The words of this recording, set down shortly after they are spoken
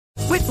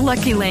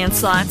Lucky Land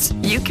Slots,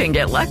 you can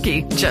get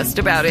lucky just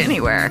about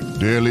anywhere.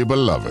 Dearly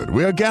beloved,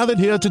 we are gathered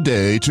here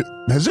today to...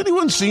 Has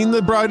anyone seen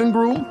the bride and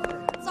groom?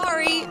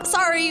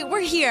 Sorry, we're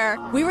here.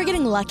 We were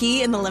getting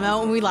lucky in the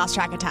limo and we lost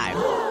track of time.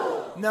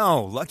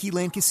 No, Lucky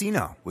Land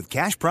Casino, with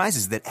cash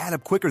prizes that add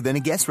up quicker than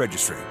a guest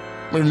registry.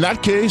 In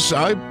that case,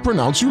 I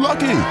pronounce you lucky.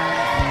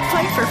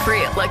 Play for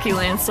free at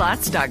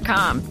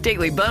LuckyLandSlots.com.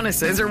 Daily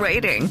bonuses are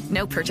waiting.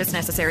 No purchase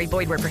necessary.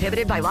 Void where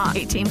prohibited by law.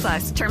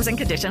 18+. Terms and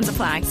conditions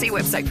apply. See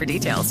website for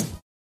details.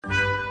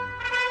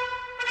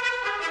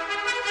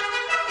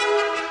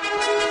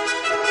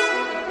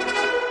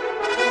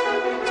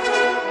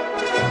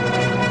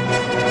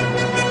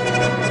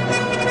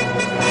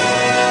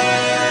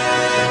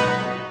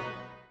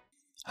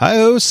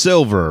 Hi-ho,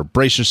 Silver!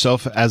 Brace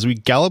yourself as we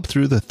gallop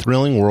through the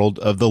thrilling world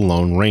of the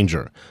Lone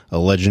Ranger, a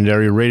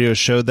legendary radio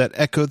show that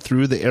echoed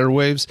through the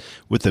airwaves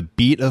with the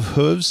beat of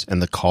hooves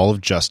and the call of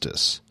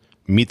justice.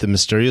 Meet the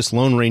mysterious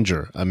Lone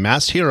Ranger, a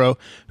masked hero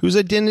whose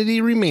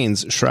identity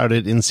remains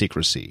shrouded in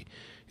secrecy,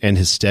 and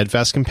his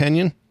steadfast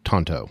companion,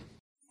 Tonto.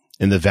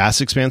 In the vast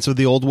expanse of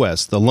the Old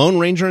West, the Lone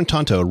Ranger and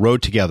Tonto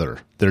rode together,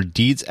 their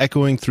deeds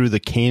echoing through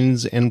the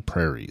canyons and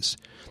prairies.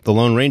 The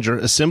Lone Ranger,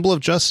 a symbol of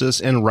justice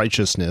and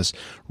righteousness,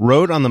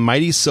 rode on the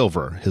mighty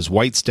Silver, his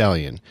white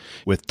stallion,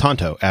 with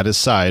Tonto at his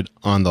side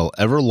on the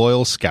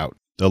ever-loyal Scout.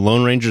 The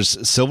Lone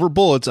Ranger's silver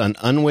bullets and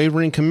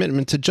unwavering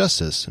commitment to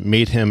justice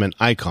made him an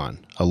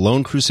icon, a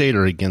lone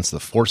crusader against the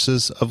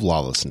forces of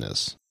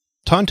lawlessness.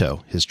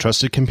 Tonto, his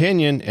trusted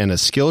companion and a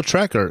skilled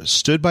tracker,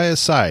 stood by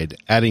his side,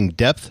 adding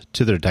depth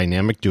to their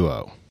dynamic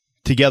duo.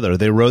 Together,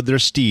 they rode their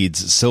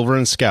steeds, Silver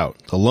and Scout.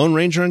 The Lone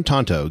Ranger and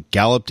Tonto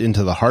galloped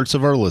into the hearts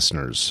of our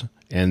listeners,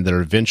 and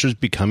their adventures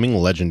becoming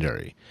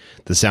legendary.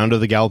 The sound of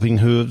the galloping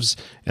hooves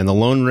and the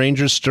Lone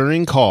Ranger's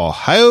stirring call,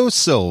 "Hi-Yo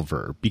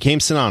Silver," became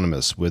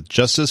synonymous with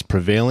justice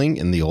prevailing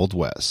in the Old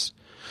West.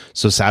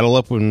 So saddle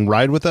up and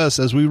ride with us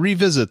as we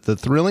revisit the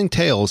thrilling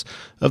tales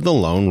of the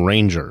Lone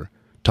Ranger,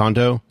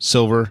 Tonto,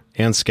 Silver,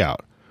 and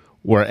Scout,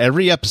 where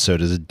every episode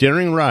is a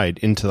daring ride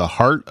into the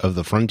heart of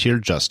the frontier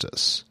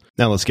justice.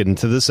 Now let's get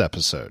into this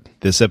episode.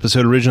 This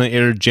episode originally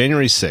aired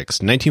January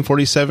 6,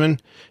 1947,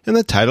 and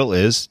the title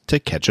is To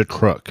Catch a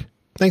Crook.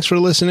 Thanks for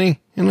listening,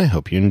 and I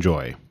hope you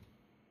enjoy.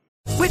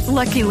 With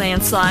Lucky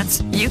Land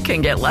Slots, you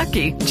can get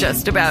lucky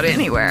just about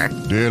anywhere.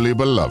 Dearly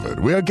beloved,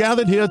 we are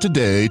gathered here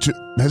today to...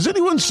 Has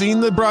anyone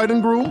seen the bride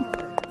and groom?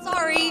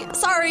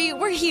 Sorry,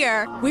 we're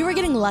here. We were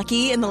getting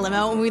lucky in the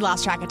limo and we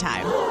lost track of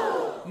time.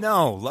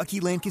 No, Lucky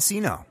Land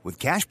Casino, with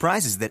cash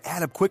prizes that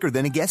add up quicker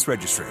than a guest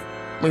registry.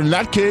 In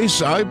that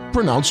case, I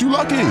pronounce you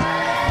lucky.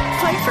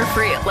 Play for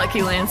free at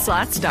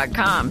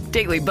LuckyLandSlots.com.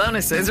 Daily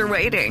bonuses are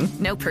waiting.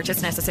 No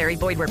purchase necessary.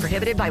 Void where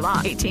prohibited by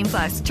law.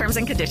 18+. Terms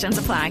and conditions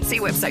apply. See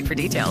website for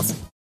details.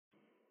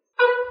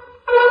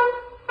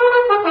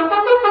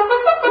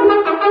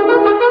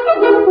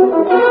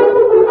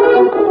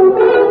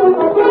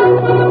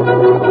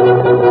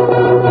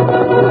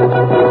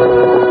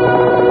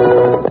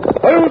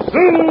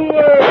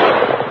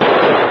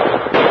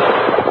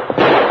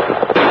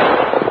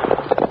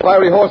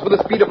 Fiery horse with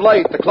the speed of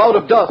light, the cloud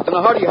of dust, and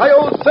a hearty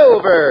hi-yo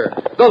Silver,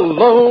 the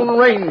Lone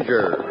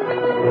Ranger.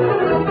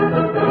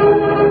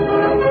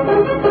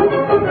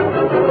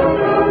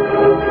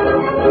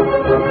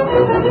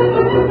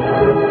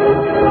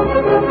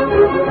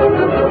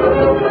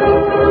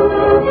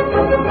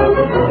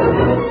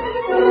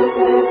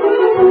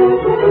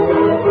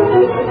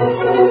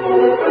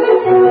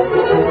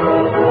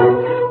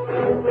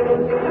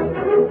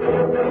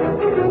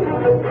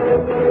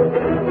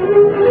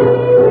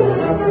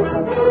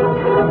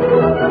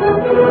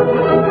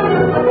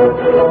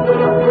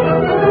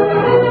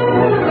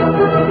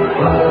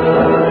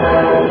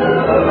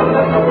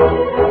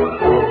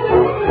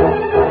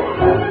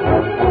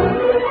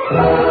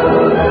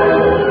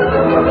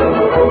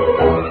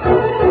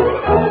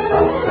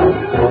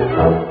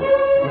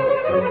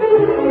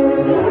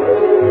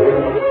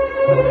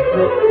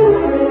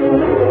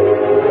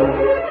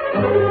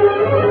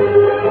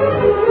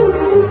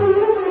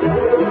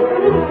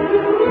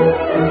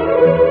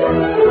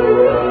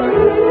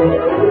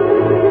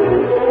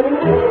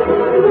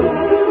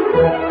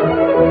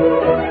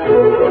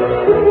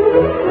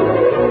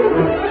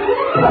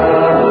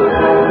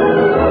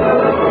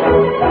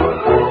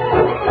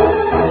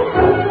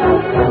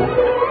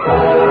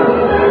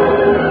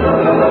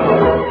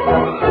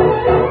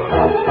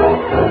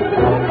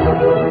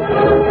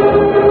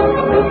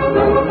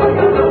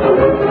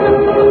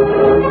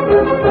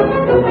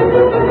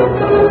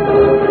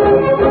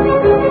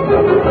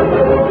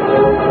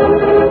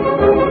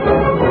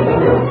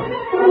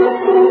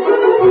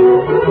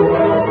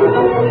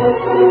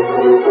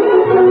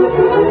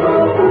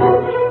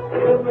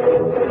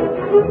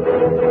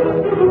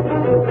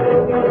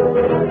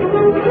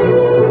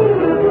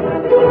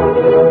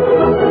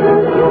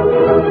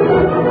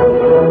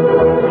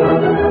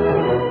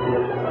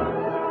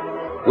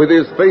 With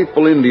his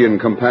faithful Indian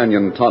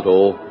companion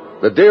Tonto,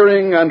 the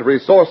daring and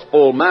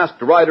resourceful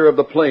masked rider of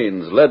the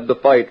plains led the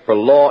fight for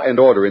law and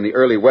order in the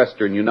early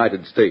western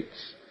United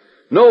States.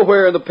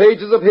 Nowhere in the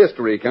pages of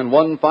history can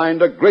one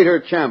find a greater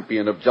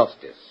champion of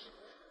justice.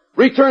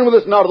 Return with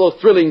us now to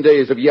those thrilling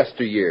days of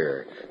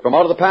yesteryear. From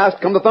out of the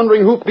past come the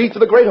thundering hoofbeats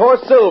of the great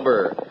horse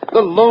Silver. The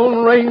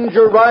Lone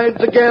Ranger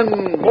rides again.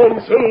 Come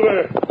on,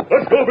 Silver.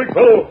 Let's go, big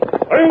fellow.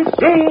 I'm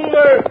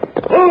Silver.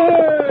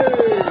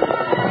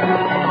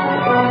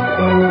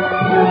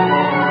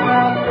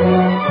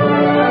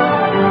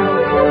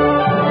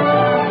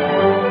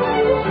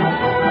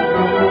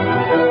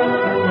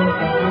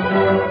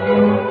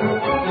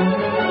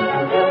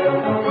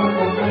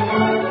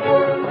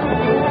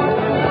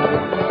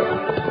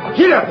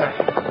 Get up there!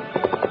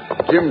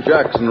 Jim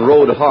Jackson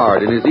rode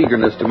hard in his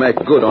eagerness to make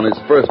good on his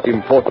first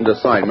important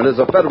assignment as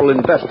a federal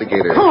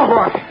investigator. Come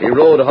on, boy! He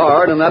rode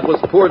hard, and that was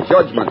poor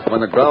judgment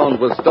when the ground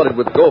was studded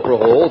with gopher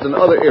holes and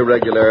other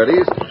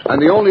irregularities,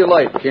 and the only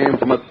light came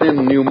from a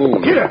thin new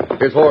moon. Get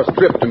up! His horse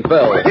tripped and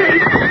fell.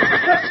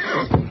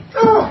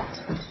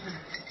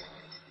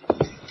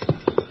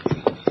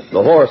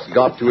 The horse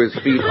got to his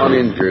feet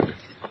uninjured,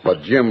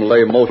 but Jim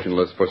lay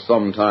motionless for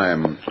some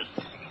time.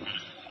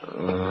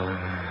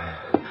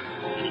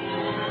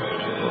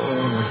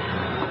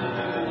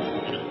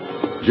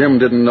 Jim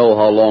didn't know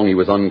how long he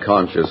was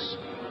unconscious.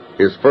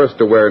 His first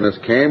awareness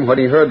came when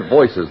he heard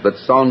voices that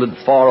sounded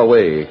far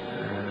away.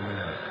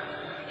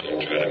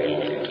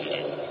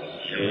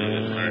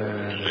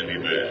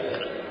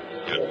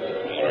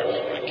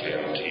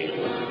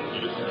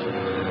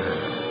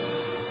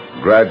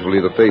 Gradually,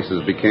 the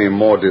faces became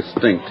more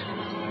distinct.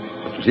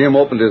 Jim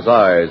opened his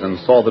eyes and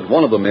saw that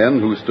one of the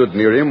men who stood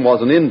near him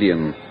was an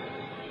Indian.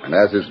 And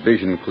as his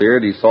vision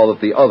cleared, he saw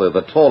that the other,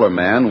 the taller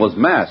man, was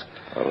masked.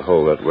 I'll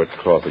hold that wet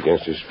cloth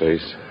against his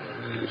face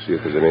to see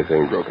if there's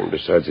anything broken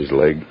besides his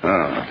leg.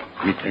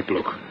 You take a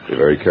look. Be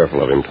very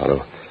careful of him,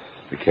 Tonto.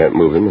 We can't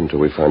move him until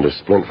we find a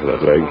splint for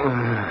that leg.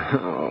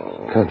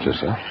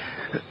 Conscious, huh?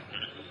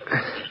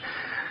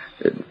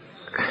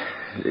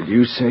 Did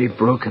you say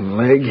broken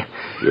leg?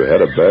 You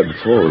had a bad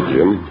fall,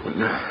 Jim.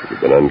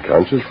 You've been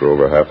unconscious for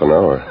over half an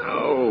hour.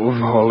 Oh,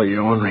 of all the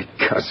ornery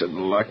cussed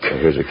luck. Now,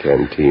 here's a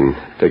canteen.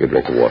 Take a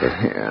drink of water.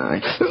 Yeah,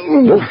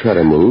 Don't try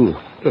to move.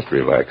 Just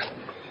relax.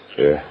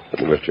 Here,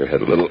 let me lift your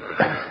head a little.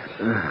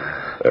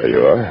 There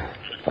you are.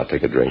 I'll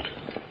take a drink.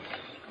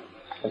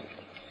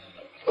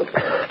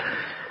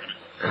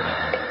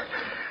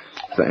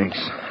 Thanks.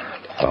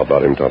 How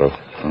about him, Tonto?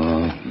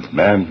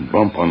 Bad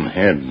bump on the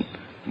head.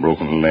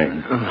 Broken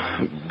leg.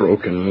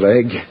 Broken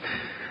leg?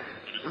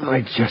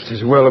 Might just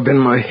as well have been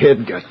my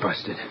head got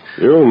busted.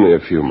 You're only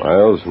a few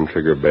miles from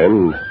Trigger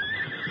Bend.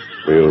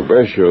 We'll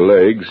brace your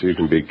legs so you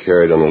can be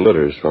carried on a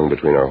litter swung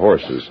between our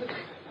horses.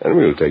 And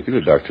we'll take you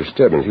to Dr.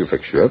 Stebbins. He'll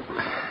fix you up.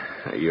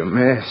 Are you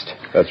masked?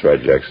 That's right,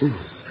 Jackson.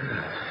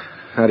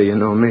 How do you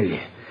know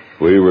me?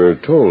 We were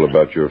told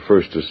about your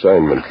first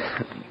assignment.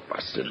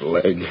 Busted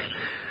leg.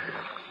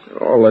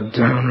 All the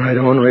downright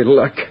ornery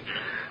luck.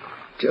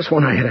 Just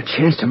when I had a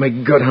chance to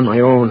make good on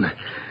my own.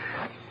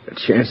 A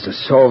chance to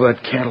solve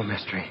that cattle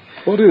mystery.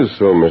 What is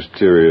so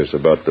mysterious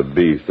about the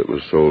beef that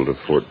was sold to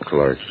Fort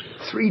Clark?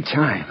 3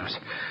 times.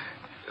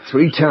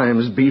 3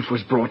 times beef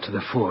was brought to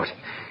the fort.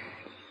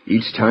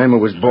 Each time it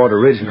was bought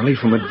originally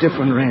from a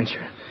different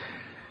rancher.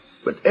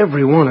 But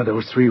every one of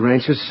those 3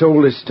 ranchers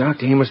sold his stock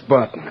to Amos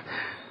Barton.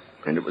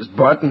 And it was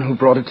Barton who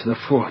brought it to the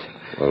fort.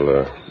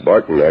 Well,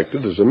 Barton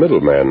acted as a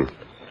middleman.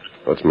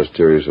 What's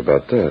mysterious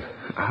about that?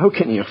 How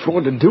can he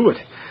afford to do it?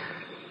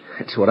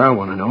 That's what I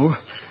want to know.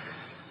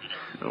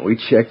 We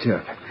checked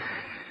up.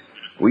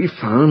 We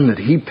found that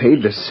he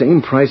paid the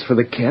same price for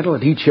the cattle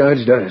that he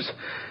charged us.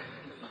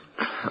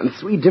 On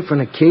 3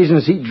 different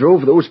occasions, he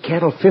drove those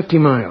cattle 50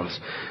 miles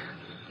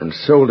and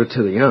sold it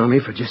to the Army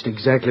for just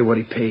exactly what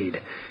he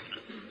paid.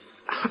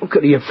 How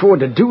could he afford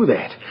to do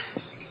that?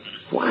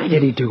 Why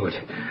did he do it?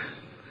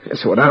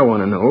 That's what I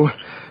want to know.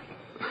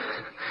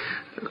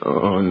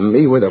 Oh, and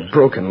me with a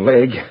broken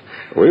leg.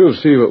 We'll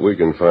see what we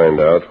can find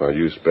out while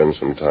you spend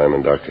some time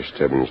in Dr.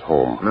 Stebbins'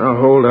 home. Now,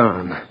 hold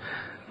on.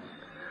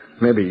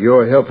 Maybe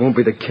your help won't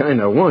be the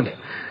kind I want.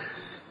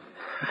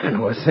 I don't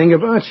know a thing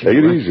about you. Take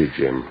it easy,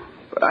 Jim.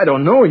 But I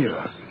don't know you.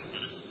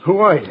 Who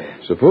are you?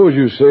 Suppose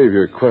you save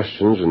your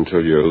questions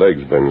until your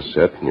leg's been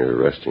set and you're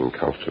resting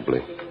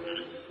comfortably.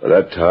 By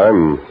that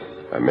time,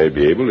 I may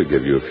be able to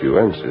give you a few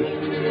answers.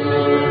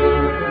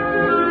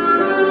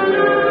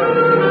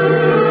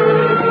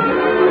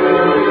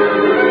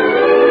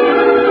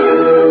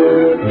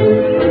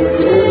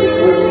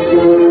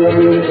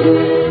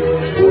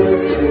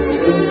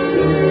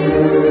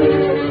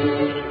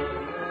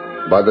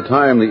 By the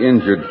time the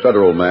injured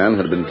federal man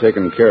had been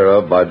taken care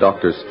of by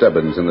Dr.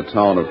 Stebbins in the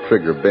town of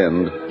Trigger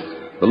Bend,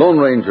 the Lone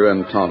Ranger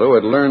and Tonto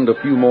had learned a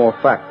few more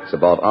facts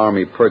about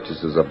Army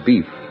purchases of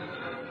beef.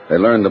 They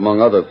learned,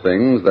 among other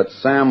things, that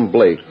Sam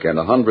Blake and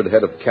 100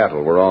 head of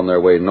cattle were on their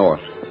way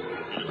north.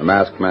 The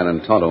masked man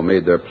and Tonto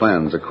made their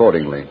plans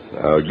accordingly.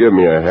 Now, give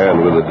me a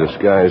hand with the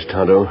disguise,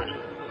 Tonto.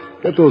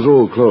 Get those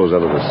old clothes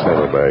out of the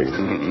saddlebags.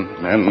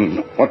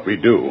 And what we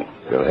do?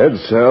 We'll head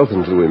south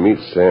until we meet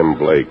Sam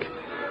Blake.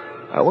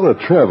 I want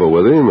to travel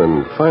with him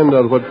and find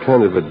out what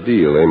kind of a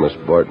deal Amos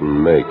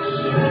Barton makes.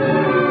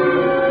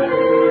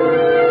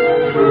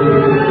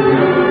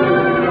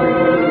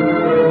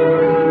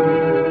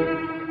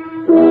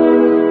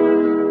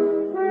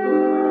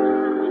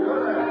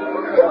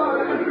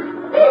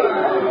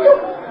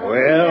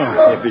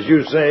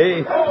 you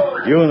say.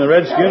 If you and the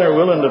redskin are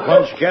willing to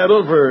punch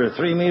cattle for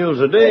 3 meals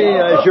a day,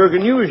 I sure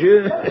can use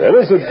you. That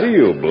is a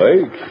deal,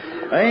 Blake.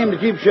 I aim to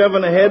keep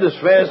shoving ahead as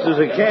fast as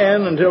I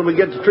can until we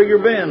get to Trigger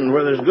Bend,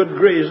 where there's good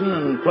grazing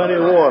and plenty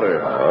of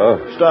water.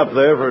 Stop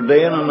there for a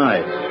day and a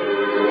night.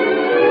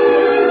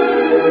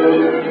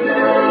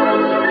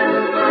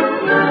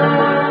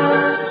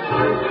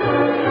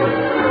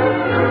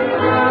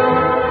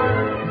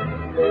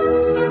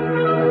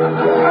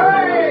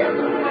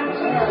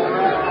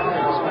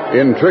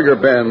 In Trigger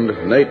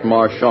Bend, Nate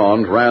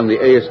Marchand ran the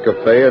Ace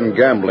Cafe and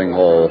Gambling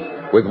Hall,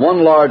 with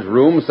one large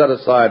room set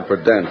aside for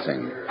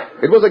dancing.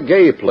 It was a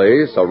gay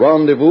place, a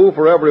rendezvous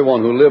for everyone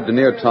who lived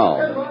near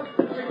town.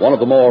 One of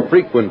the more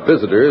frequent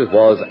visitors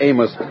was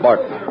Amos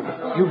Barton.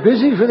 You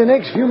busy for the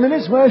next few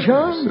minutes,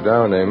 Marchand? Sit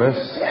down, Amos.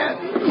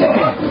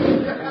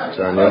 What's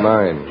on your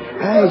mind?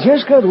 I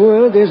just got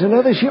word there's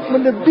another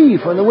shipment of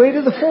beef on the way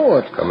to the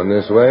fort. Coming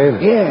this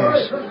way?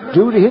 Yes.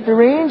 Due to hit the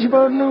range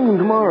about noon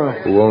tomorrow.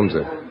 Who owns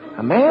it?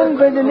 A man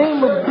by the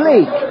name of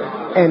Blake.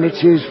 And it's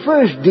his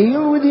first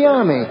deal with the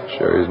Army.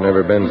 Sure he's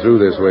never been through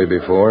this way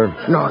before.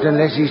 Not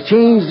unless he's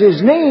changed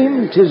his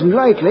name. It isn't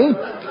likely.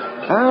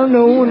 I'll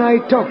know when I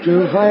talk to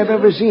him if I've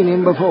ever seen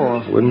him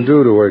before. Wouldn't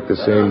do to work the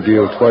same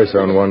deal twice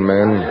on one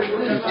man.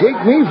 You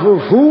take me for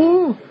a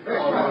fool?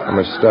 How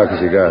much stock has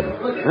he got?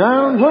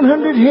 Around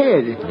 100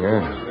 head.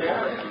 Yeah.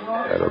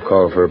 That'll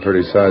call for a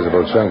pretty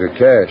sizable chunk of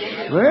cash.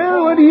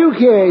 Well, what do you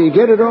care? You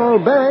get it all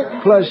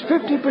back, plus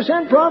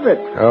 50% profit.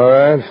 All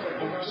right.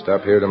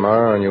 Stop here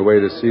tomorrow on your way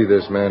to see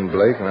this man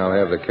Blake, and I'll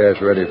have the cash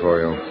ready for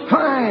you.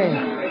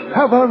 Fine.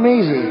 How about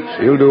Maisie?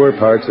 She'll do her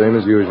part, same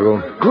as usual.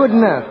 Good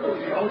enough.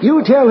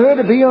 You tell her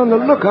to be on the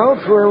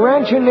lookout for a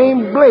rancher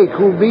named Blake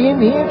who'll be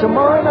in here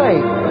tomorrow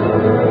night.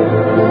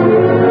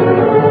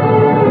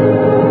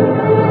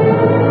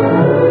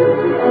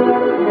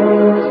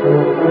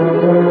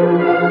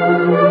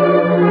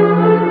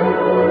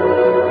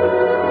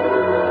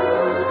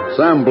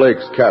 Sam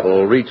Blake's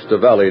cattle reached a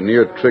valley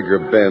near Trigger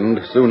Bend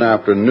soon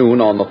after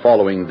noon on the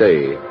following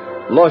day.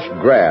 Lush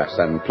grass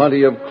and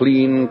plenty of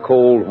clean,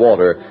 cold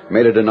water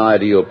made it an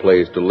ideal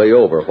place to lay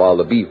over while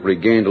the beef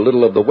regained a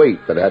little of the weight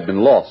that had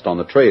been lost on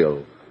the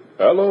trail.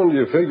 How long do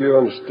you figure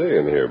on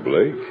staying here,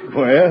 Blake?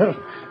 Well,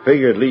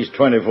 figure at least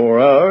 24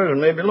 hours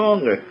and maybe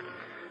longer.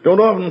 Don't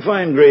often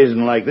find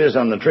grazing like this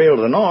on the trail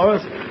to the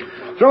north.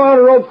 Throw out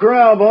a rope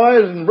corral,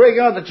 boys, and break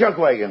out the chuck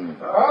wagon.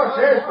 Oh,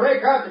 says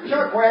break out the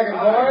chuck wagon,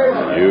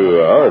 boys. You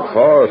aren't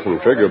far from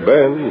Trigger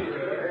Bend.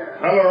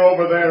 Feller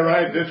over there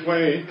right this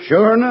way.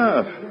 Sure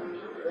enough.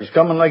 He's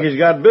coming like he's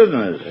got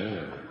business.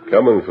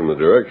 Coming from the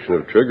direction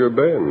of Trigger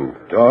Bend.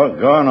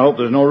 Doggone, I hope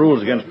there's no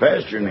rules against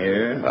pasturing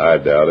here. I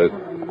doubt it.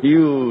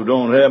 You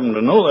don't happen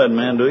to know that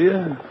man, do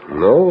you?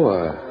 No,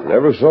 I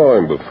never saw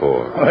him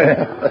before.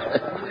 Well,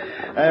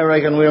 I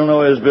reckon we'll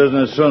know his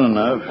business soon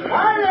enough.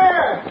 Hi there!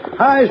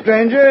 Hi,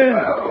 stranger.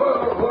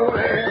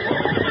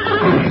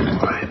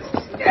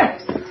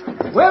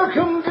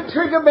 Welcome to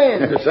Trigger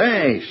Bend.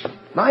 Thanks.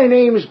 My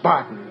name's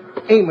Barton.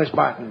 Amos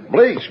Barton.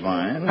 Blake's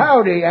mine.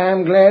 Howdy,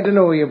 I'm glad to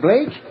know you,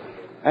 Blake.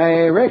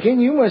 I reckon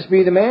you must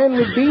be the man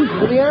with beef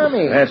for the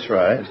Army. That's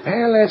right.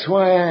 Well, that's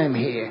why I'm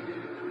here.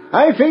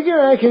 I figure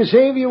I can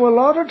save you a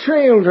lot of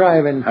trail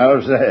driving.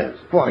 How's that?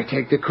 Why,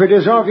 take the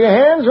critters off your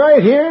hands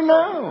right here and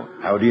now.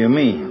 How do you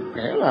mean?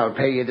 Well, I'll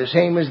pay you the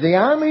same as the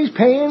Army's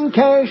paying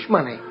cash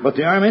money. But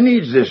the Army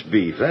needs this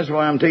beef. That's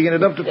why I'm taking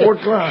it up to Fort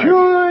Clark.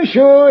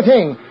 Sure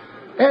thing.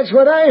 That's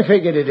what I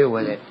figure to do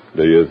with it.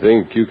 Do you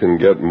think you can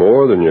get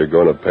more than you're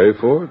going to pay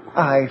for it?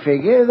 I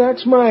figure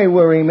that's my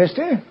worry,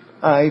 mister.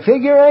 I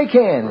figure I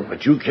can.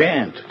 But you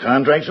can't.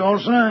 Contract's all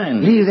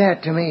signed. Leave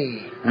that to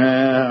me.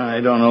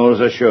 I don't know as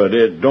I should.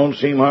 It don't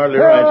seem hardly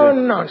Oh, right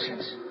to...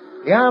 nonsense.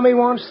 The Army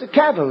wants the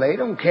cattle. They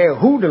don't care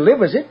who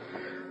delivers it.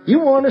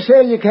 You want to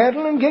sell your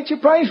cattle and get your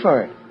price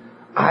for it.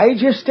 I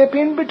just step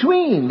in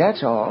between,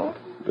 that's all.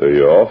 Do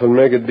you often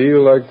make a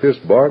deal like this,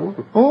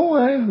 Barton? Oh,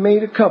 I've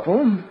made a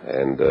couple.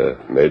 And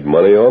made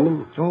money on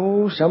them?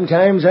 Oh,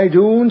 sometimes I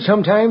do and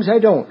sometimes I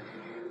don't.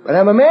 But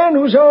I'm a man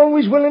who's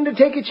always willing to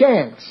take a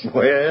chance.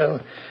 Well,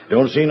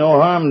 don't see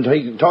no harm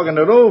in talking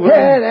it over.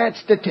 Yeah,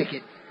 that's the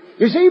ticket.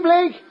 You see,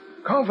 Blake,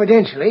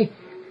 confidentially,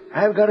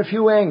 I've got a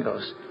few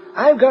angles.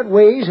 I've got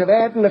ways of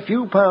adding a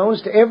few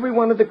pounds to every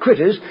one of the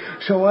critters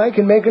so I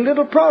can make a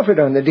little profit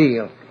on the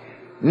deal.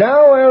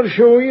 Now I'll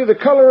show you the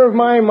color of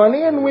my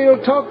money and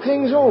we'll talk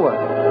things over.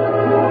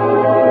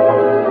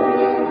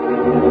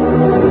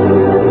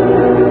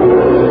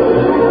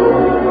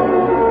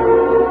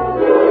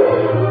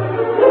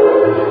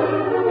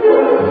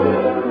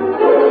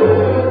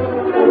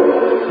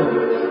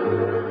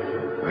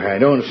 I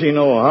don't see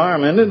no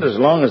harm in it as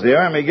long as the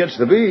Army gets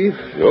the beef.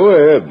 Go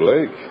ahead,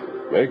 Blake.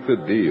 Make the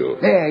deal.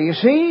 There, you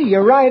see,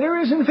 your rider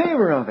is in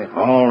favor of it.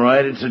 All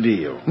right, it's a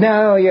deal.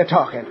 Now you're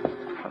talking.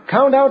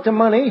 Count out the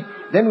money,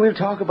 then we'll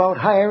talk about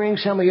hiring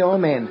some of your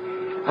men.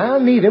 I'll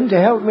need 'em to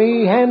help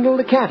me handle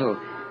the cattle.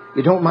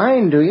 You don't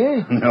mind, do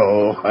you?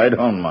 No, I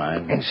don't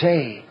mind. And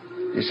say,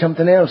 there's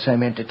something else I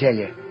meant to tell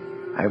you.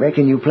 I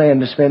reckon you plan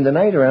to spend the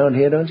night around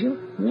here, don't you?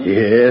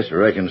 Yes, I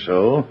reckon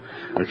so.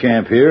 We'll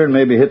camp here and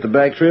maybe hit the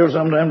back trail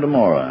sometime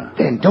tomorrow.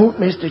 Then don't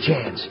miss the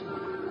chance.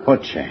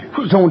 What chance?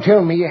 Well, don't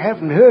tell me you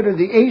haven't heard of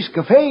the Ace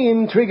Cafe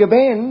in Trigger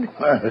Bend.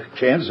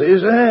 Can't say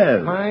as I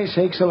have. My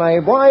sakes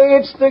alive. Why,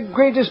 it's the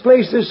greatest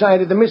place this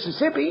side of the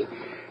Mississippi.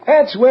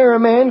 That's where a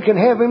man can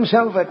have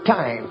himself a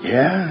time.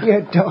 Yeah?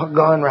 You're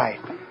doggone right.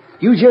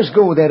 You just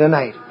go there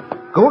tonight.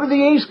 Go to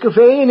the Ace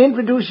Cafe and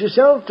introduce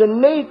yourself to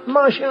Nate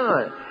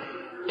Marchand.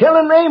 Tell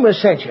him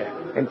Amos sent you,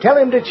 and tell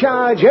him to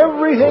charge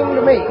everything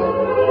to me.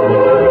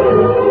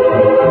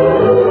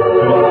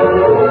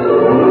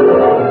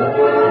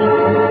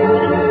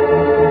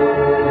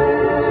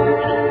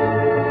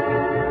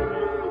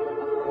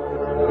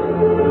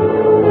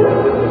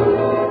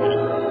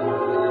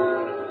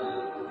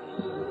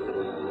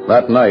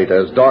 That night,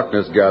 as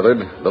darkness gathered,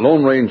 the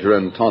Lone Ranger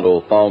and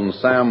Tonto found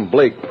Sam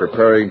Blake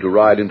preparing to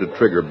ride into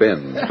Trigger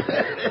Bend.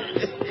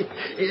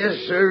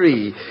 Yes,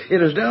 sirree.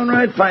 It is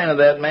downright fine of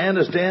that man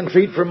to stand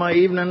treat for my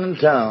evening in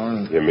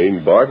town. You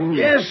mean Barton?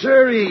 Yes,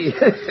 sirree.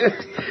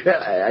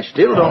 I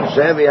still don't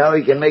savvy how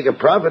he can make a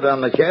profit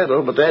on the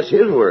cattle, but that's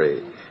his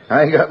worry.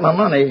 I got my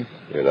money.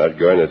 You're not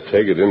going to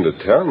take it into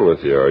town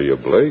with you, are you,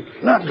 Blake?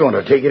 Not going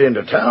to take it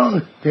into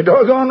town? You're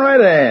doggone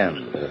right I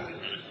am.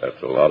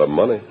 That's a lot of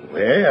money.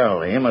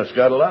 Well, Amos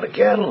got a lot of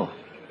cattle.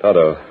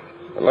 Tonto,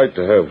 I'd like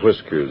to have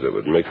whiskers that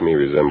would make me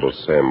resemble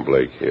Sam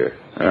Blake here.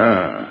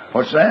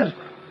 What's that?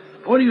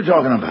 What are you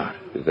talking about?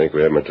 You think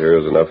we have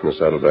materials enough in the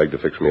saddlebag to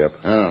fix me up?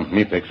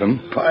 Me fix them.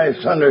 By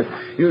thunder,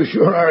 you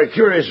sure are a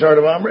curious sort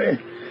of hombre.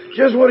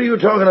 Just what are you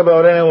talking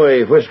about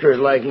anyway, whiskers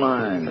like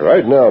mine?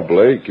 Right now,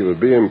 Blake, it would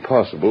be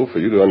impossible for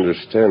you to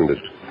understand it.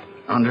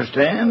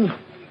 Understand?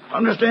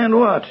 Understand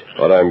what?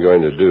 What I'm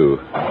going to do.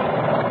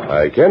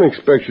 I can't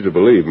expect you to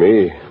believe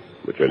me,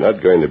 but you're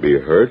not going to be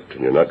hurt,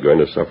 and you're not going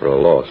to suffer a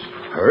loss.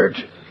 Hurt?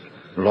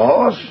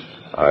 Loss?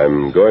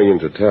 I'm going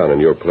into town in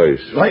your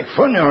place. Like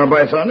fun you are,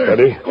 by thunder.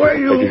 Steady. Where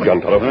you... Take your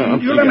gun, Tonto.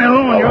 You let me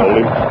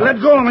alone.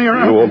 Let go of me,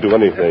 You won't do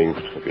anything.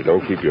 If you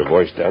don't keep your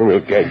voice down,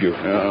 we'll gag you.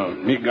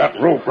 Me got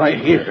rope right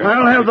here.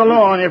 I'll have the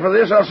law on you for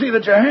this. I'll see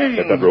that you hang.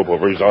 Get that rope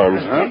over his arms.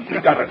 You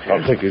got it.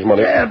 I'll take his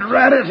money. Dad,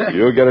 rat it.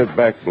 You'll get it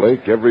back,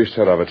 Blake, every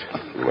cent of it.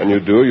 And when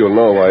you do, you'll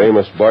know why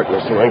Amos Barton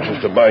is so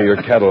anxious to buy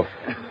your cattle.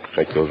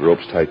 Make those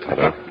ropes tight,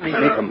 Tonto.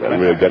 Then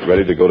we'll get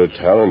ready to go to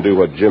town and do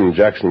what Jim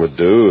Jackson would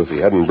do if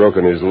he hadn't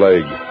broken his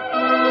leg.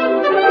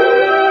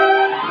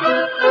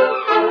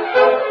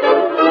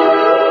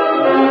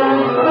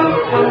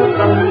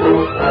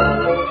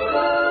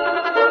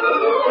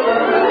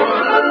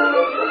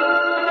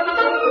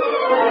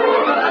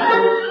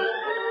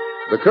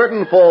 The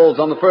curtain falls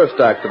on the first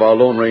act of our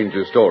Lone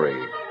Ranger story.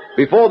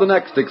 Before the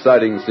next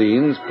exciting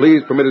scenes,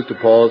 please permit us to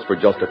pause for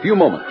just a few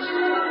moments.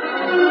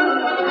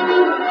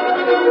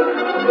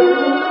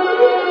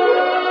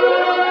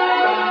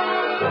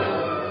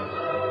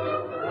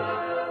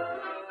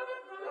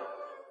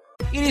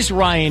 It is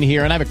Ryan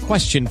here, and I have a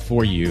question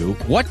for you.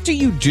 What do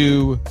you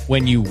do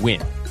when you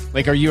win?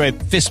 Like, are you a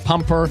fist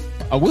pumper,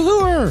 a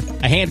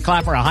woohooer, a hand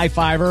clapper, a high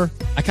fiver?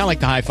 I kind of like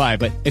the high five,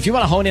 but if you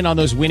want to hone in on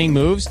those winning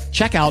moves,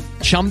 check out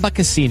Chumba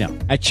Casino.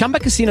 At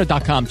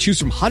ChumbaCasino.com, choose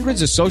from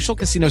hundreds of social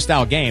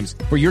casino-style games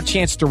for your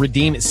chance to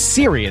redeem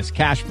serious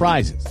cash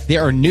prizes.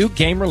 There are new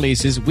game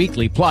releases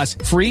weekly, plus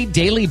free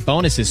daily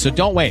bonuses, so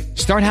don't wait.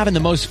 Start having the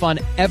most fun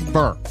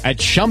ever at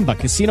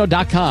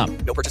ChumbaCasino.com.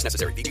 No purchase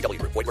necessary. VGW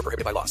Group. Void where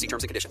prohibited by law. See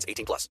terms and conditions.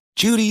 18+.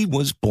 Judy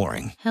was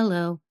boring.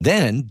 Hello.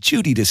 Then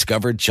Judy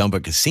discovered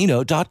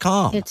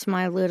ChumbaCasino.com. It's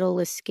my little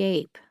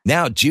escape.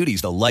 Now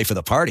Judy's the life of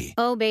the party.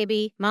 Oh,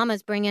 baby,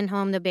 mama's bringing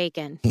home the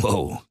bacon.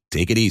 Whoa,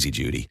 take it easy,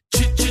 Judy.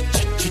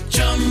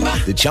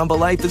 The Chumba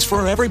life is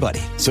for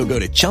everybody. So go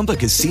to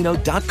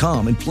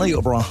ChumbaCasino.com and play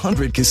over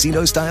 100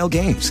 casino-style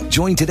games.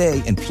 Join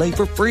today and play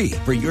for free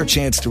for your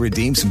chance to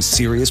redeem some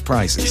serious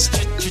prizes.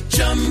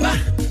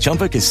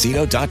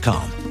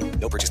 ChumbaCasino.com.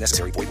 No purchase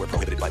necessary. Void where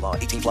prohibited by law.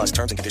 18+.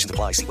 Terms and conditions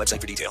apply. See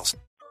website for details.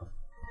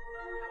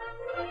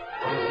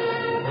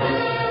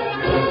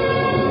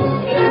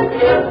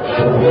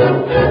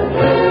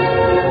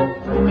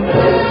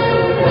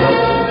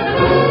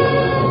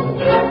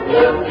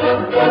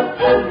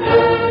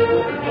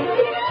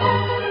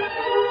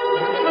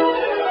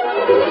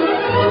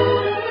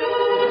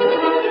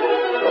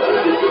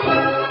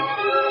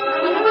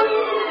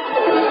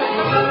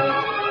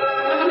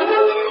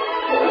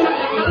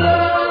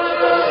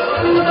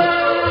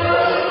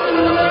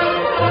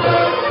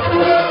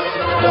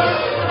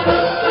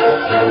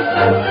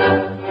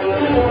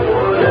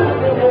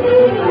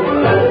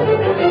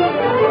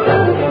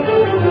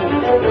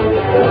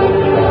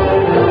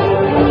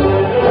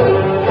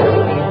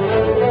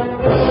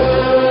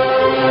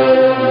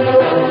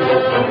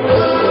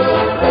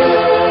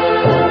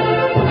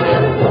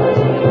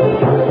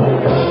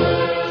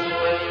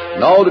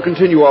 Now to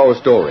continue our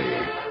story.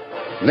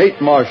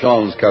 Nate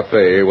Marchand's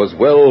cafe was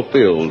well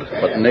filled,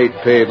 but Nate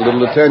paid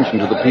little attention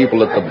to the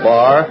people at the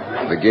bar,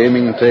 the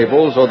gaming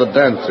tables, or the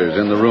dancers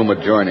in the room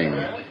adjoining.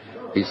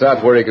 He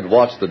sat where he could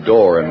watch the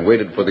door and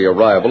waited for the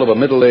arrival of a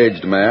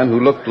middle-aged man who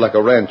looked like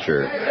a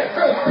rancher.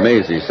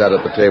 Maisie sat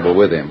at the table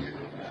with him.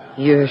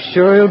 You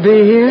sure he'll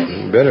be here?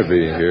 He better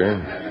be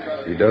here.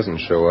 If he doesn't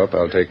show up,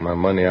 I'll take my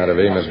money out of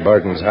Amos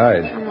Barton's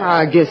hide.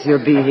 I guess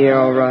he'll be here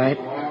all right.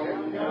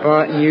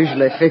 Barton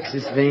usually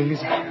fixes things.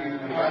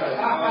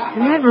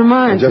 And that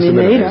reminds Just me, a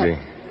minute, Nate.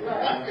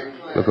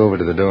 Maisie. Look over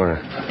to the door.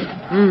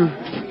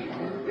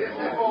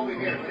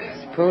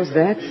 Suppose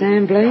that's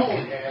Sam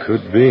Blake?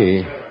 Could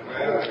be.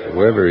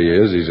 Whoever he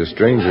is, he's a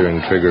stranger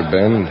in Trigger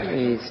Bend.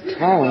 He's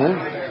tall.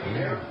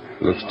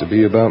 Looks to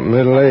be about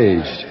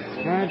middle-aged.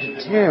 Hard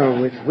to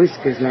tell with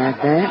whiskers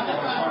like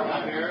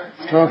that.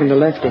 He's talking to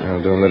Lefty.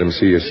 Well, don't let him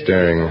see you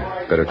staring.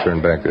 Better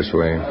turn back this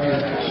way.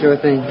 Sure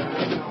thing.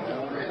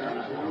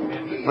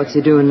 What's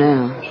he doing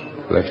now?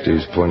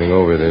 Lefty's pointing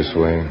over this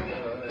way.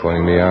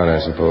 Pointing me out, I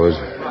suppose.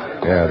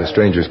 Yeah, the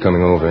stranger's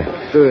coming over.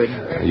 Good.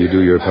 You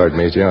do your part,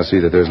 Maisie. I'll see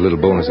that there's a little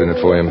bonus in it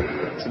for him.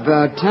 It's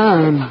about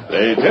time.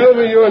 They tell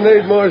me you're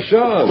Nate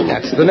Marchand.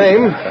 That's the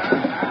name.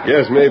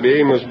 Guess maybe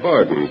Amos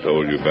Barton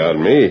told you about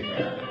me.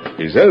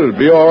 He said it'd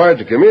be all right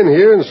to come in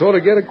here and sort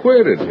of get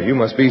acquainted. You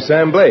must be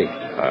Sam Blake.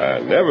 I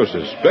never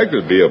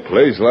suspected it'd be a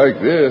place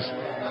like this.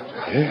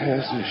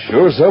 Yes, it's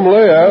sure some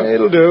layout.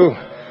 It'll do.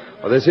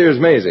 Well, this here's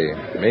Maisie.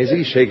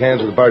 Maisie, shake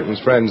hands with Barton's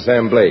friend,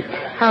 Sam Blake.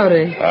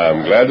 Howdy.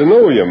 I'm glad to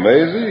know you,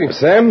 Maisie.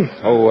 Sam?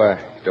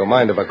 Don't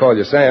mind if I call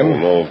you Sam. Oh,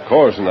 no, of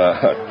course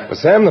not. But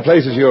Sam, the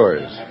place is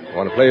yours.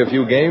 Want to play a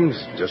few games?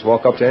 Just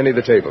walk up to any of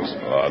the tables.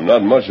 Well, I'm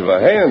not much of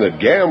a hand at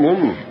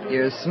gambling.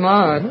 You're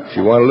smart. If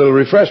you want a little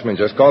refreshment,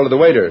 just call to the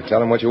waiter.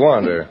 Tell him what you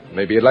want, or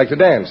maybe you'd like to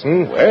dance,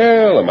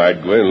 Well, I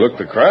might go in and look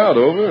the crowd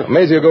over.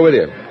 Maisie will go with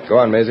you. Go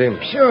on, Maisie.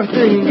 Sure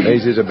thing.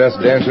 Maisie's the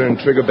best dancer in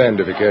Trigger Bend,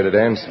 if you care to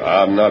dance.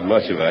 I'm not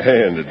much of a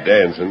hand at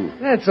dancing.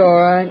 That's all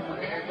right.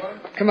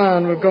 Come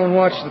on, we'll go and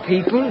watch the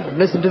people and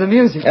listen to the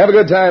music. Have a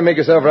good time. Make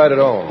yourself right at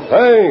home.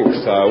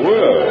 Thanks, I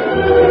will.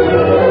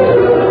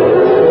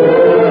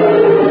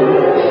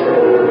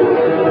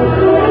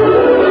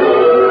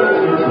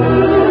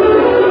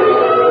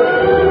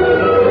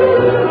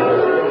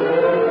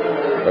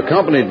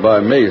 Accompanied by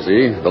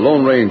Maisie, the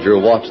Lone Ranger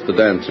watched the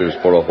dancers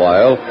for a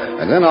while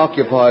and then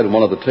occupied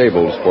one of the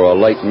tables for a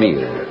light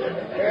meal.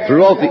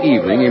 Throughout the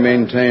evening, he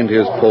maintained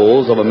his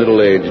pose of a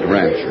middle-aged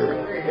rancher.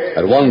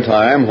 At one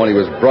time, when he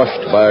was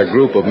brushed by a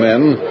group of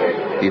men,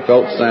 he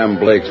felt Sam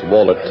Blake's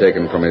wallet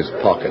taken from his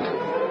pocket,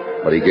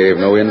 but he gave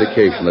no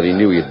indication that he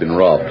knew he had been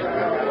robbed.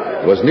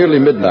 It was nearly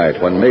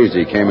midnight when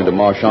Maisie came into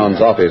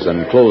Marchand's office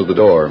and closed the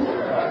door.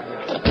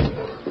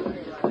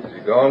 Is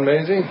he gone,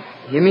 Maisie?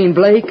 You mean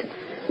Blake?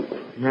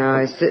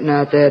 No, he's sitting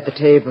out there at the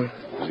table.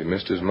 Has he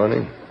missed his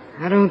money?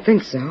 I don't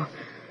think so.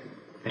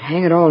 But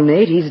hang it all,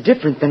 Nate, he's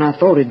different than I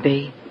thought he'd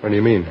be. What do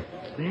you mean?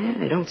 Well,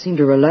 he don't seem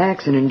to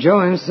relax and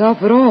enjoy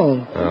himself at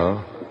all.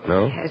 Oh,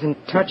 no? He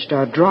hasn't touched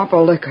a drop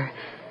of liquor.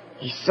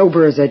 He's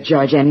sober as a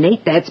judge, and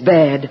Nate, that's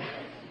bad.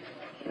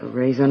 He'll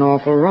raise an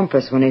awful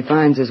rumpus when he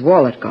finds his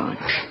wallet gone.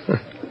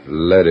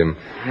 Let him.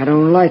 I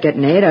don't like it,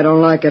 Nate. I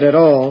don't like it at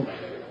all.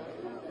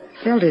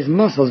 I felt his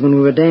muscles when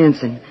we were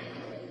dancing.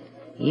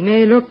 He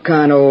may look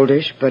kind of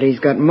oldish, but he's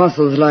got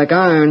muscles like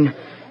iron.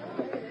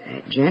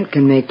 That gent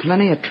can make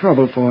plenty of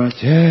trouble for us.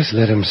 Just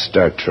let him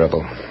start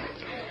trouble.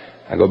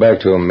 I'll go back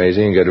to him,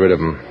 Maisie, and get rid of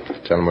him.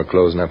 Tell him we're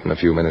closing up in a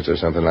few minutes or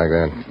something like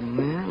that.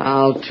 Well,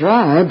 I'll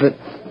try, but...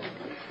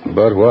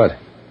 But what?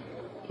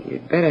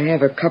 You'd better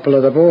have a couple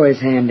of the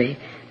boys handy,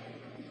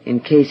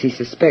 in case he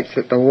suspects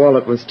that the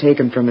wallet was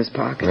taken from his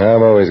pocket.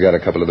 I've always got a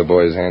couple of the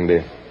boys handy.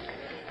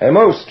 Hey,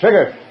 Moose,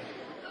 Trigger.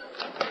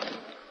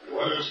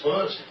 What is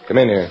this? Come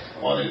in here.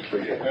 What is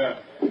Trigger?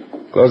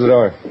 Close the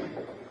door.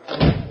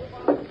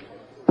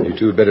 You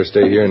two had better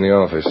stay here in the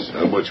office.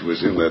 How much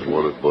was in that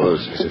wallet,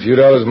 boss? It's a few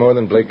dollars more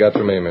than Blake got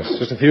from Amos.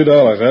 Just a few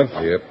dollars,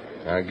 huh? Yep.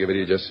 I'll give it to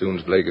you just as soon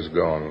as Blake is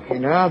gone.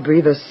 And I'll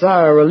breathe a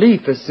sigh of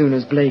relief as soon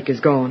as Blake is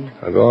gone.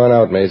 Now go on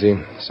out, Maisie.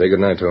 Say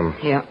goodnight to him.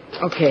 Yeah,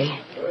 okay.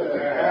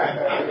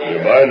 Do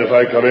you mind if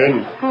I come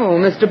in? Oh,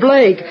 Mr.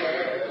 Blake,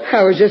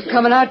 I was just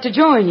coming out to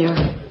join you.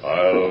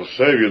 I'll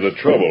save you the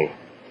trouble.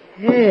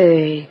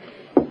 Hey,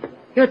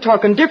 you're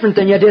talking different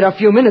than you did a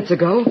few minutes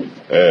ago.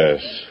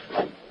 Yes.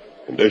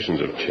 Conditions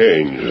have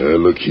changed.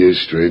 Look here,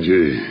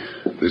 stranger.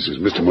 This is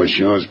Mr.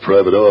 Marchand's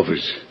private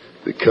office.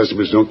 The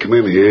customers don't come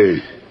in here.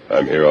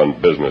 I'm here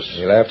on business.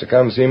 You'll have to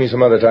come see me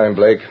some other time,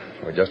 Blake.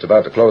 We're just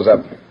about to close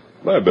up.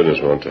 My business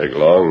won't take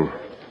long.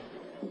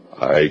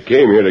 I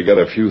came here to get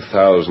a few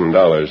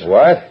 $1,000s.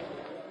 What?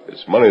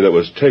 It's money that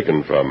was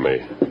taken from me.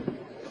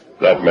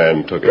 That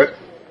man took it.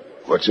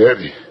 What's that?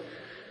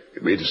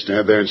 You mean to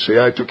stand there and say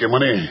I took your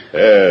money?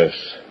 Yes.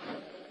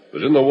 It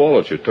was in the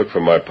wallet you took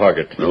from my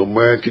pocket. No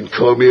man can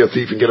call me a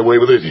thief and get away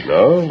with it.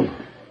 No?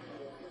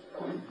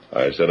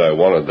 I said I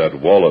wanted that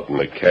wallet and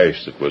the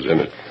cash that was in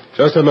it.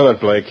 Just a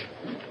minute, Blake.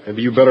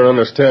 Maybe you better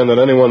understand that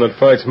anyone that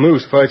fights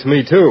Moose fights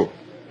me, too.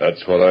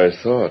 That's what I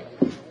thought.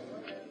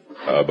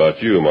 How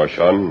about you,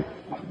 Marchand?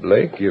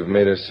 Blake, you've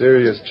made a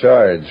serious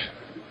charge.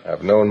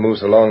 I've known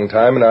Moose a long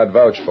time, and I'd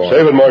vouch for him.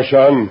 Save it,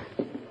 Marchand.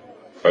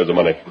 Where's the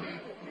money?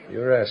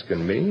 You're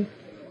asking me?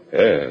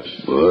 Yes.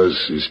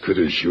 Boss, this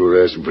critter's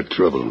sure asking for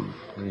trouble.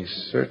 He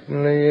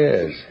certainly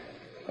is.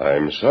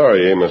 I'm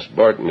sorry Amos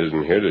Barton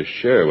isn't here to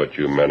share what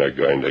you men are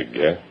going to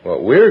get.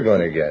 What we're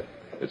going to get?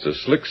 It's a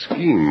slick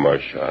scheme,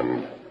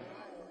 Marchand.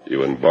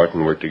 You and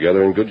Barton work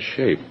together in good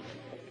shape.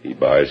 He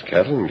buys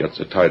cattle and gets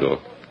a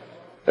title.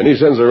 Then he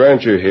sends a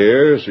rancher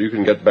here so you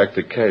can get back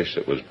the cash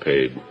that was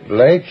paid.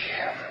 Blake,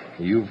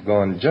 you've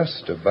gone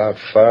just about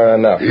far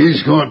enough.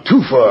 He's gone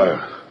too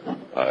far.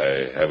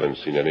 I haven't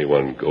seen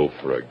anyone go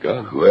for a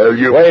gun. Well,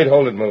 you... Wait,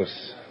 hold it,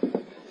 Moose.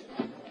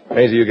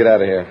 Maisie, you get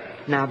out of here.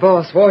 Now,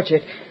 boss, watch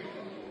it.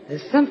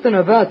 There's something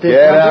about this...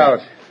 Get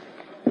out.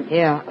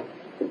 Yeah.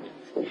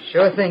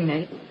 Sure thing,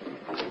 Nate.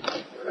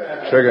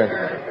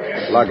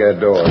 Trigger, lock that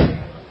door.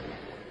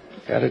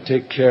 Gotta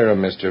take care of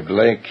Mr.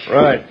 Blake.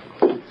 Right.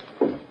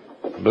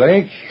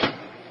 Blake,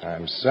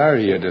 I'm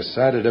sorry you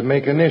decided to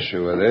make an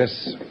issue of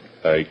this.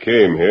 I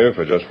came here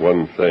for just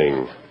one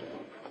thing.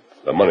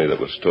 The money that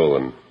was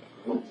stolen.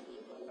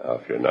 Now,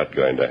 if you're not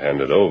going to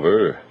hand it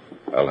over,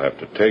 I'll have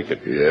to take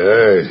it.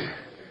 Yeah.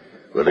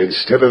 Well,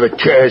 instead of the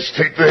cash,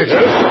 take this.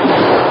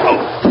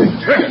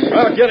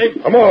 I'll get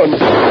him. Come on.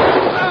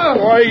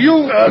 Why,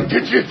 you... I'll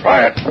get you.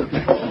 Try it.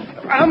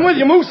 I'm with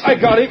you, Moose. I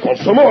got him. Want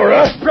some more,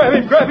 huh? Grab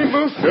him,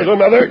 Moose. Here's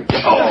another.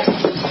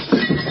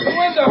 The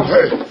window.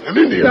 Hey, an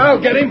Indian. I'll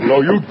get him.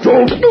 No, you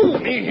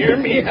don't. Me here,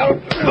 me help.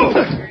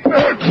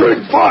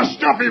 Drink fast,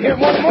 stop him. Get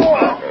one more.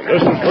 And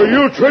this is for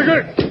you,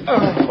 Trigger.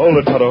 Hold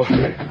it, Toto.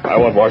 I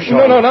want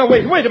Marchand. No,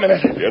 wait a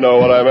minute. You know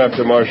what I'm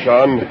after,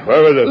 Marchand.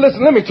 Where is it?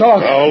 Listen, let me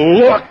talk. Now,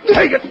 look.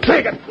 Take it.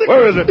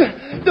 Where is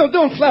it?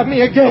 Don't slap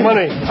me again. The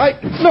money.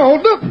 No,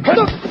 look.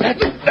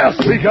 Now,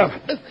 speak up.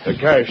 The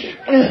cash.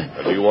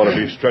 Or do you want to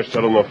be stretched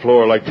out on the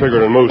floor like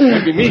Trigger and Moose?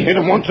 Maybe me hit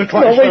him once or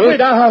twice. No,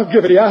 wait, I'll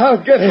give it to you.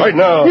 I'll get it. Right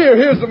now.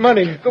 Here's the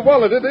money. The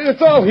wallet,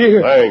 it's all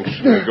here.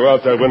 Thanks. Go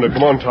out that window.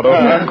 Come on, Toto.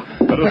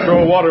 Let us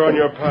throw water on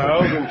your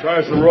pals and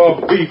try some raw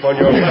beef on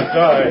your left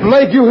eye.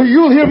 Blake,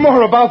 you'll hear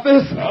more about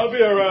this. I'll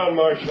be around,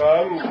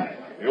 Marchand.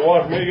 If you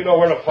want me, you know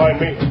where to find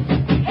me.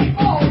 Hey,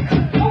 Paul,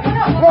 open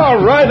up.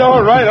 All right.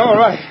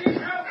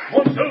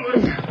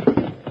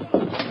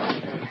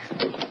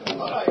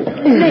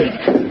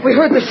 Nate, we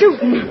heard the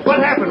shooting. What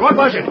happened? What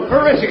was it?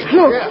 Where is he?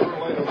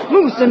 Look,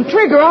 Moose and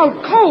Trigger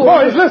out cold.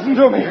 Boys, listen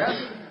to me.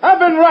 I've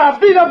been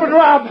robbed, beat up and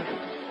robbed.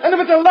 And if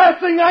it's the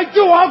last thing I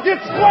do, I'll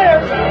get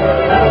square.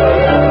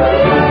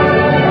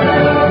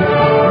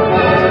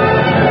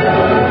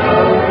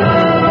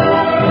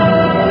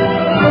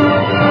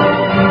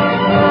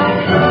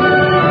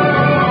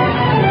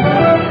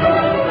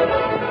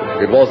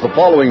 It was the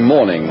following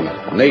morning.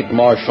 Nate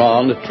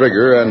Marchand,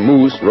 Trigger, and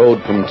Moose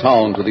rode from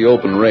town to the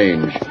open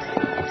range.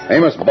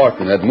 Amos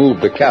Barton had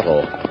moved the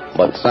cattle,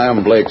 but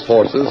Sam Blake's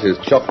horses, his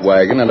chuck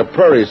wagon, and a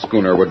prairie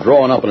schooner were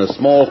drawn up in a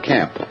small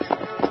camp.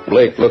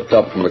 Blake looked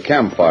up from the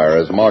campfire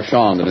as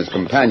Marchand and his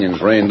companions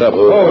reined up.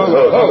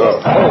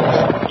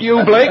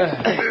 You, Blake?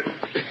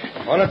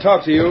 I want to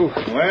talk to you.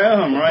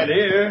 Well, I'm right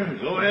here.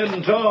 Go ahead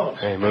and talk.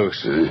 Hey,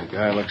 Moose, the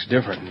guy looks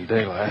different in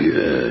daylight.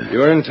 Yeah. You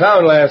were in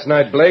town last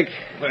night, Blake.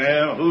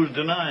 Well, who's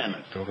denying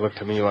it? Don't look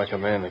to me like a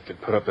man that could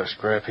put up the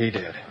scrap he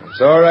did.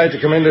 It's all right to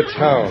come into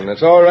town.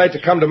 It's all right to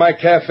come to my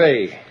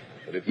cafe.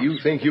 But if you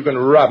think you can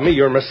rob me,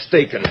 you're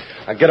mistaken.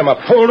 Now get him up.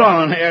 Hold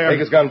on here.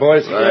 Take his gun,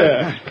 boys.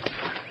 Yeah.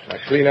 Now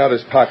clean out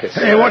his pockets.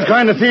 Hey, what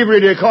kind of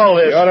thievery do you call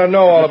this? You ought to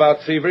know all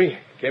about thievery.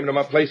 Came to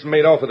my place and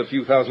made off with a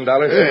few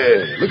 $1,000s.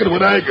 Hey, look at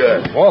what I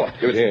got. Wallet,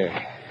 give it here.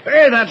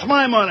 Hey, that's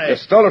my money. You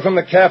stole it from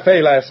the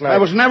cafe last night. I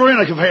was never in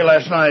a cafe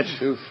last night.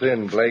 Too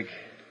thin, Blake.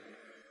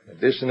 In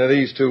addition to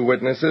these two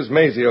witnesses,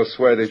 Maisie will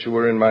swear that you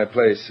were in my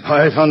place.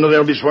 By thunder,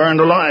 they'll be swearing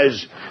to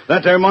lies.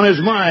 That there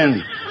money's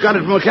mine. Got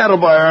it from a cattle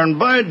buyer, and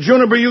by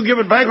Juniper, you give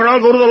it back or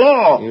I'll go to the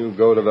law. You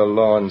go to the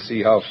law and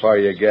see how far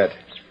you get.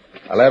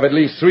 I'll have at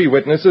least 3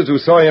 witnesses who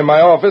saw you in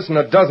my office and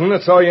a dozen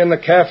that saw you in the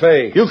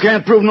cafe. You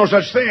can't prove no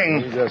such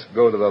thing. You just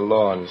go to the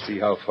law and see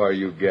how far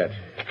you get.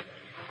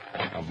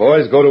 Now,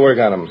 boys, go to work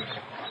on him.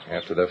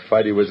 After the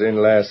fight he was in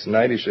last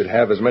night, he should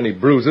have as many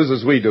bruises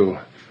as we do.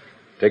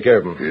 Take care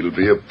of him. It'll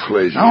be a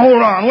pleasure. Now,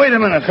 hold on. Wait a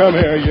minute. Come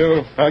here,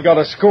 you. I got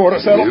a score to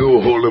settle.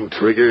 You hold him,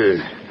 Trigger.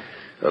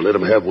 I'll let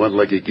him have one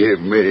like he gave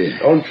me.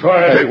 Don't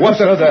try it. Hey, what's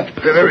that?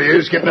 There he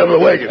is, getting out of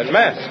the wagon. And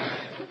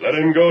masked. Let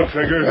him go,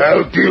 Trigger.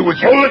 I'll deal with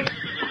you. Hold it.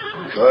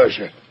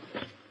 Caution.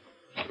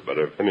 You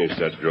better finish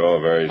that draw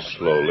very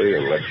slowly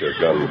and let your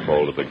gun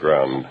fall to the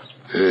ground.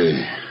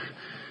 Hey,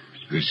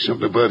 there's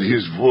something about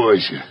his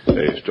voice.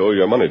 They stole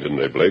your money, didn't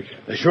they, Blake?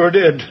 They sure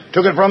did.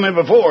 Took it from me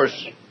before.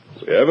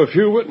 We have a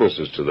few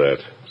witnesses to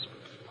that.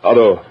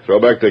 Otto, throw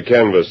back the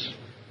canvas.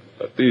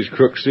 Let these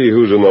crooks see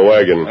who's in the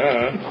wagon.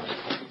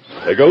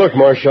 Take a look,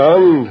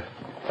 Marchand.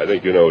 I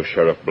think you know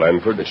Sheriff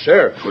Blandford. The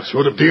sheriff? What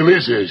sort of deal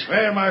is this?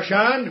 Well,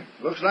 Marchand,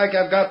 looks like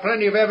I've got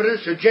plenty of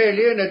evidence to jail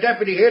you and a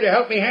deputy here to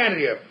help me handle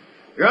you.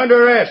 You're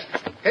under arrest.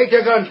 Take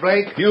your guns,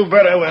 Blake. You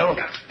bet I will.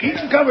 Keep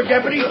them covered,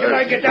 deputy, till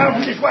I get down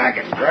from this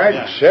wagon.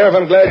 Right. Sheriff,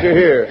 I'm glad you're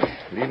here.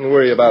 Needn't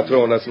worry about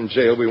throwing us in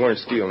jail. We weren't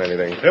stealing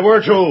anything. They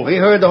were, too. We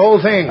heard the whole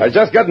thing. I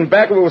just gotten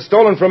back what was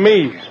stolen from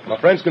me. My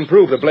friends can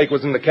prove that Blake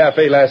was in the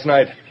cafe last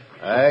night.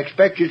 I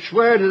expect you'd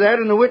swear to that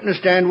in the witness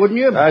stand, wouldn't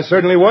you? I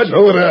certainly would.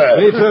 So would I.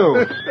 Me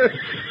too.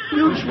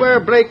 You'd swear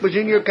Blake was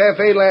in your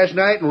cafe last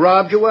night and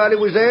robbed you while he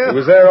was there? He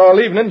was there all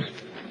evening.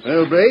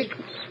 Well, Blake,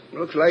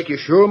 looks like you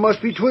sure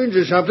must be twins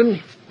or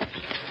something.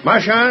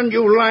 Marchand,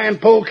 you lying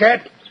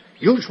polecat.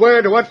 You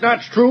swear to what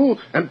not's true,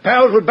 and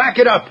pals would back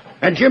it up.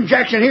 And Jim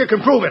Jackson here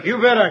can prove it. You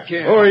bet I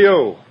can. Who are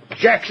you?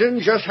 Jackson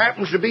just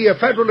happens to be a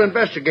federal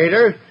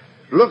investigator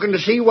looking to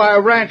see why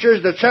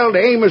ranchers that sell to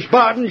Amos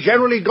Barton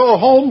generally go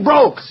home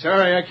broke.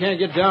 Sorry I can't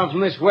get down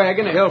from this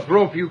wagon to help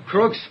rope you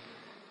crooks.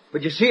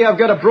 But you see, I've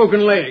got a broken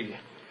leg.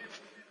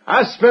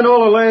 I spent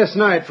all of last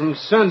night from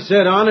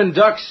sunset on in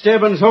Doc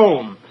Stebbins'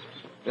 home.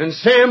 And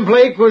Sam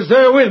Blake was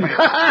there with me.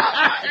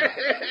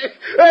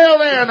 Well,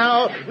 there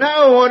now.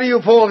 Now what do you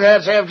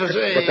polecats have to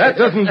say? But that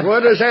doesn't...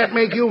 What does that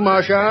make you,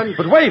 Marchand?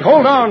 But wait,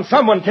 hold on.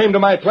 Someone came to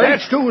my place.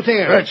 That's too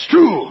thin. That's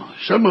true.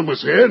 Someone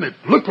was there, and it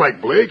looked like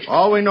Blake.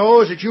 All we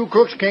know is that you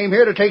crooks came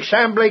here to take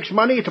Sam Blake's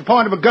money at the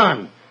point of a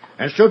gun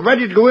and stood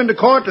ready to go into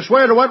court to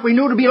swear to what we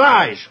knew to be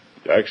lies.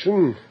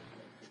 Jackson,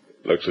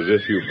 looks as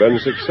if you've been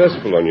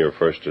successful on your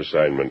first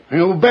assignment.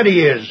 You bet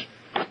he is.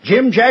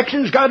 Jim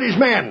Jackson's got his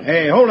men.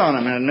 Hey, hold on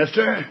a minute,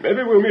 mister.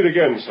 Maybe we'll meet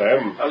again,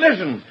 Sam.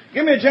 Listen,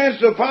 give me a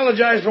chance to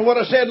apologize for what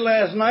I said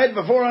last night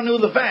before I knew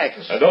the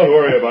facts. Don't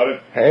worry about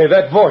it. Hey,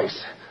 that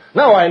voice.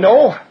 Now I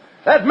know.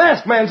 That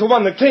masked man's the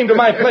one that came to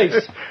my place.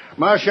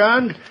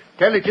 Marchand,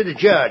 tell it to the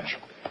judge.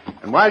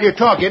 And while you're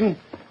talking,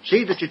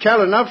 see that you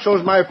tell enough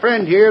so's my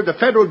friend here, the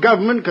federal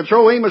government, can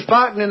throw Amos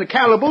Barton in the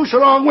calaboose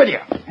along with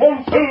you.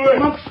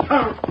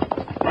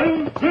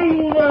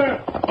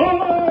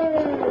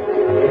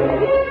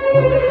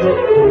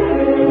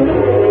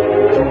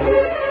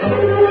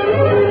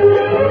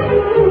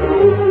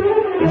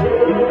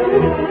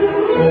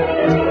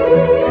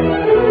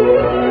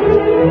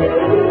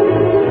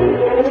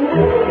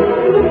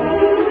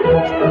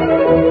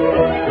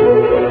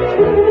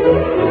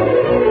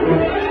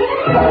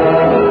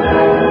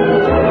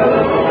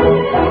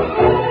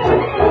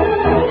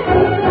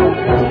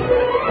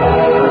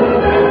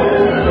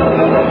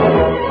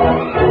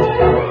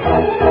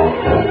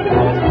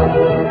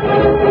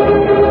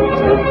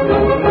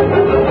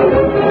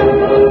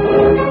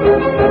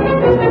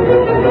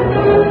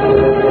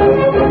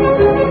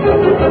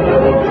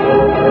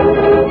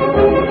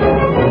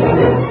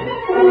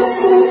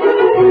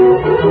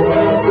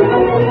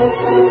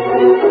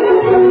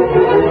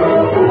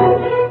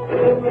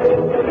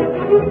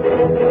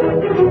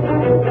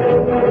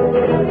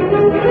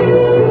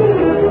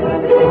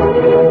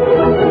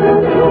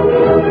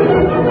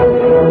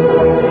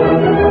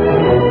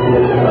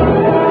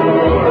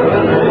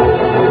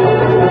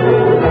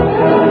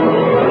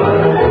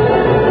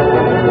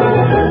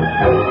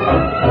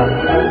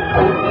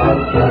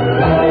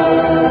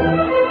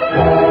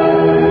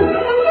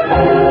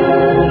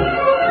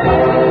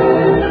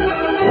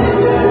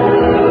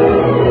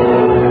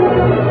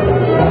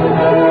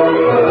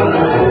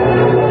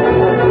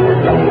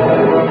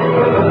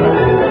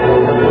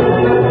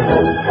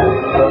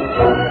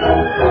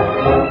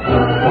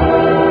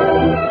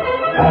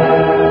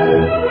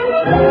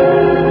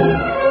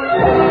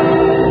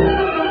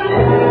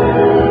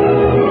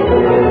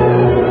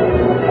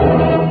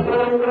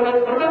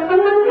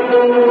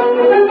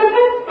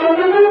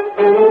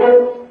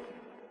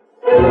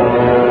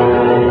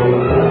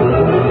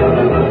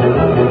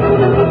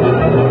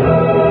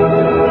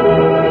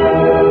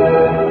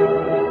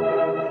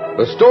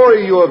 The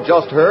story you have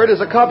just heard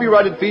is a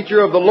copyrighted feature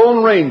of the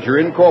Lone Ranger,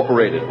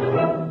 Incorporated.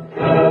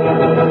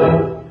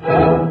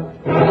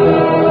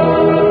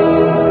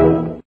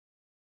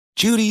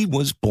 Judy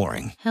was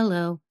boring.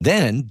 Hello.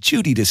 Then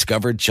Judy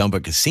discovered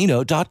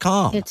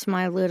ChumbaCasino.com. It's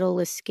my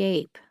little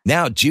escape.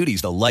 Now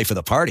Judy's the life of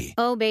the party.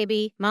 Oh,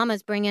 baby,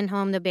 mama's bringing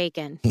home the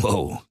bacon.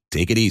 Whoa,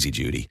 take it easy,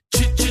 Judy.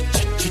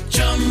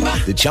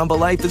 The Chumba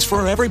life is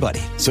for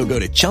everybody. So go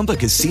to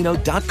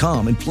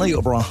ChumbaCasino.com and play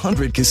over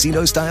 100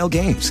 casino-style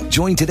games.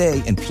 Join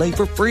today and play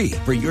for free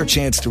for your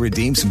chance to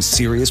redeem some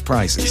serious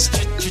prizes.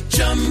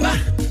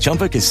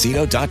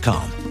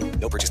 ChumbaCasino.com.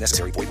 No purchase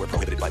necessary. Void where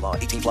prohibited by law.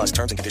 18 plus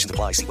terms and conditions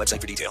apply. See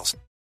website for details.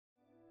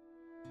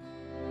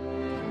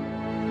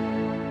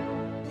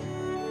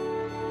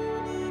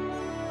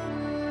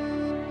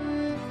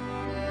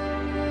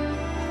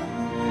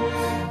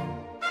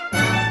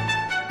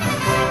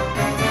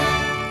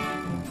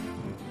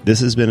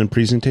 This has been a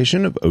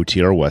presentation of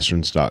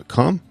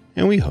OTRWesterns.com,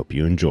 and we hope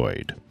you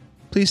enjoyed.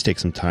 Please take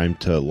some time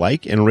to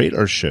like and rate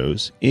our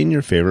shows in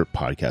your favorite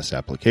podcast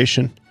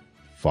application.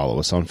 Follow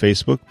us on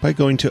Facebook by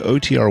going to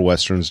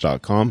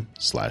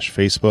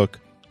OTRWesterns.com/Facebook.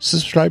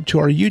 Subscribe to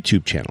our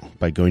YouTube channel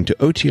by going to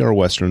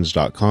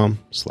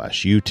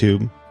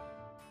OTRWesterns.com/YouTube.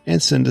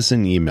 And send us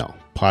an email,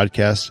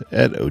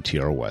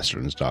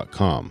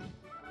 podcast@OTRWesterns.com.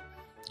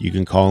 You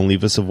can call and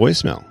leave us a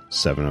voicemail,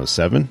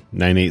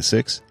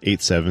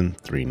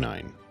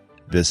 707-986-8739.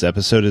 This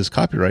episode is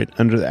copyright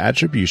under the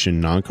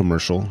Attribution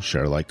Non-Commercial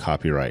Share-alike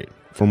copyright.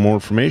 For more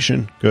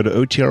information, go to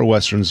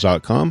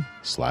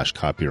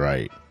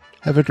OTRWesterns.com/copyright.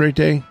 Have a great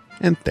day,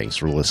 and thanks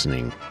for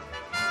listening.